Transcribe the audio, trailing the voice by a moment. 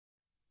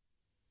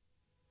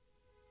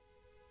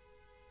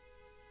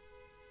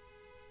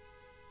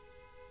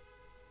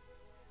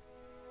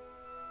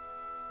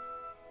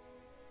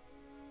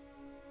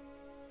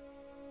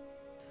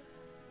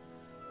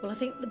Well, I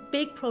think the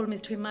big problem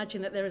is to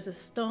imagine that there is a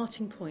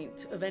starting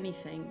point of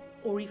anything,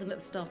 or even that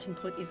the starting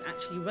point is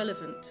actually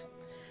relevant.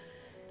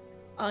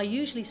 I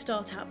usually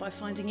start out by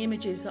finding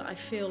images that I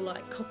feel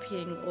like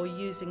copying or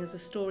using as a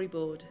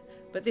storyboard,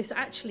 but this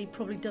actually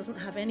probably doesn't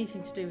have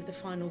anything to do with the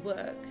final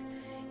work.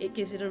 It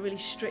gives it a really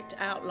strict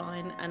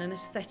outline and an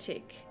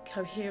aesthetic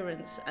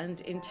coherence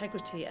and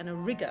integrity and a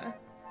rigour,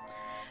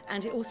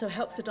 and it also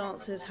helps the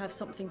dancers have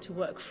something to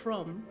work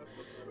from.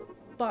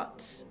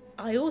 But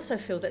I also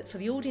feel that for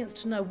the audience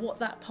to know what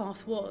that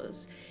path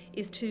was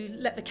is to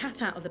let the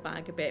cat out of the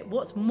bag a bit.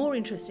 What's more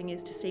interesting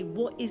is to see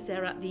what is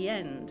there at the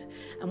end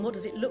and what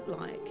does it look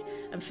like.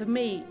 And for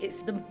me,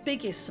 it's the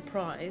biggest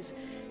surprise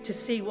to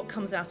see what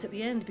comes out at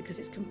the end, because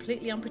it's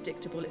completely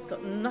unpredictable. It's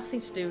got nothing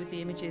to do with the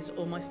images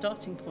or my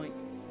starting point.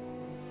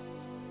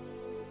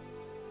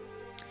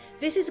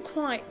 This is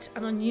quite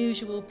an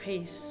unusual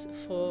piece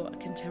for a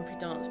contemporary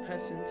dance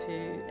person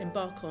to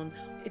embark on.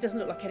 It doesn't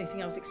look like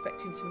anything I was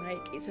expecting to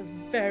make. It's a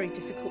very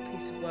difficult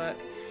piece of work.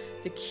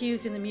 The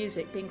cues in the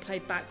music being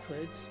played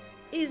backwards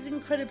is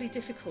incredibly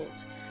difficult.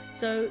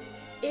 So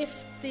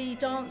if the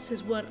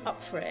dancers weren't up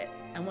for it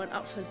and weren't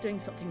up for doing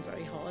something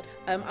very hard,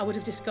 I would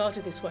have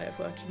discarded this way of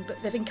working, but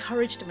they've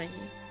encouraged me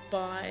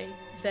by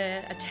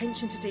their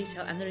attention to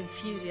detail and their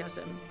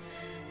enthusiasm.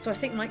 So I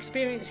think my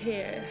experience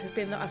here has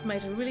been that I've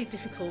made a really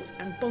difficult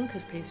and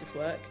bonkers piece of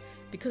work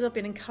because I've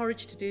been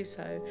encouraged to do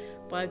so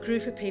by a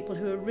group of people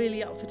who are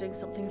really up for doing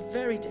something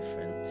very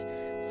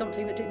different,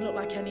 something that didn't look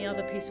like any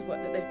other piece of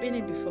work that they've been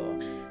in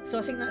before. So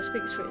I think that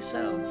speaks for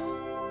itself.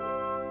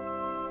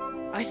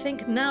 I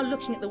think now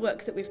looking at the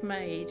work that we've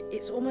made,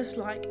 it's almost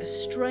like a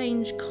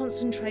strange,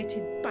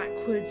 concentrated,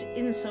 backwards,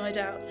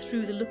 inside-out,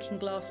 through the looking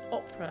glass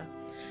opera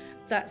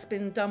that's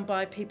been done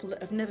by people that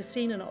have never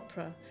seen an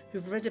opera,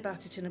 who've read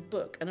about it in a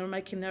book and are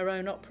making their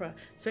own opera.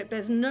 So it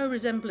bears no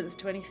resemblance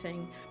to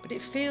anything, but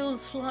it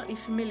feels slightly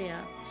familiar.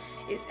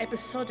 It's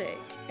episodic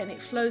and it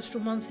flows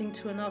from one thing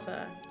to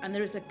another, and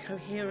there is a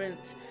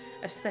coherent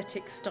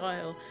aesthetic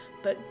style.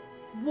 But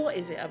what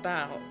is it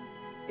about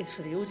is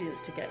for the audience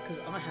to get, because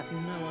I have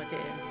no idea.